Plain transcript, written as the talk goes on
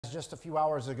Just a few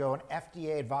hours ago, an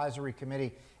FDA advisory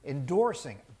committee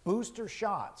endorsing booster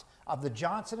shots of the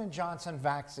Johnson & Johnson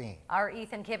vaccine. Our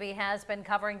Ethan Kibbe has been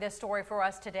covering this story for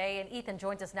us today, and Ethan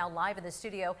joins us now live in the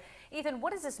studio. Ethan,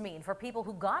 what does this mean for people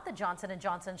who got the Johnson &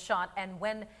 Johnson shot, and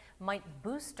when might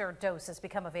booster doses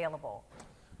become available?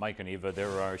 Mike and Eva,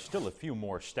 there are still a few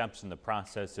more steps in the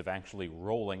process of actually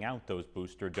rolling out those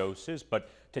booster doses, but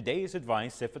today's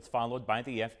advice, if it's followed by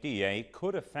the FDA,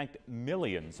 could affect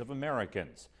millions of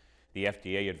Americans. The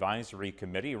FDA Advisory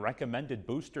Committee recommended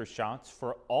booster shots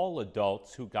for all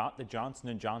adults who got the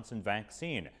Johnson & Johnson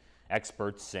vaccine.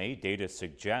 Experts say data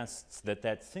suggests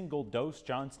that single-dose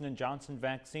Johnson & Johnson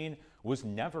vaccine was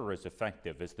never as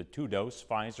effective as the two-dose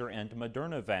Pfizer and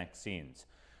Moderna vaccines.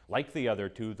 Like the other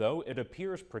two, though, it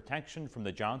appears protection from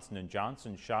the Johnson &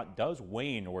 Johnson shot does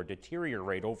wane or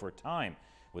deteriorate over time,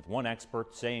 with one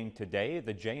expert saying today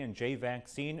the J&J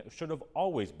vaccine should have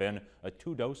always been a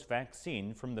two-dose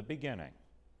vaccine from the beginning.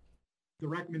 The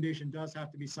recommendation does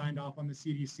have to be signed off on the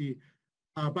CDC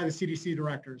by the CDC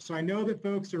director. So I know that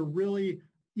folks are really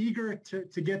eager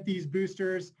to get these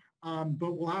boosters,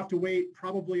 but we'll have to wait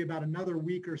probably about another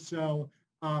week or so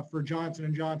for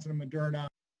Johnson & Johnson and Moderna.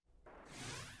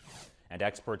 And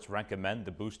experts recommend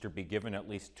the booster be given at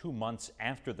least 2 months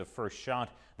after the first shot.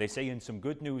 They say in some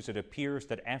good news, it appears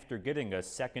that after getting a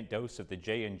second dose of the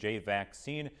J&J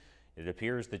vaccine, it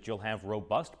appears that you'll have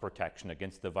robust protection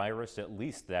against the virus, at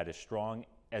least that is strong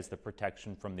as the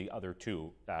protection from the other two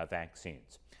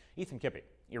vaccines. Ethan Kibbe,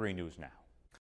 Erie News Now.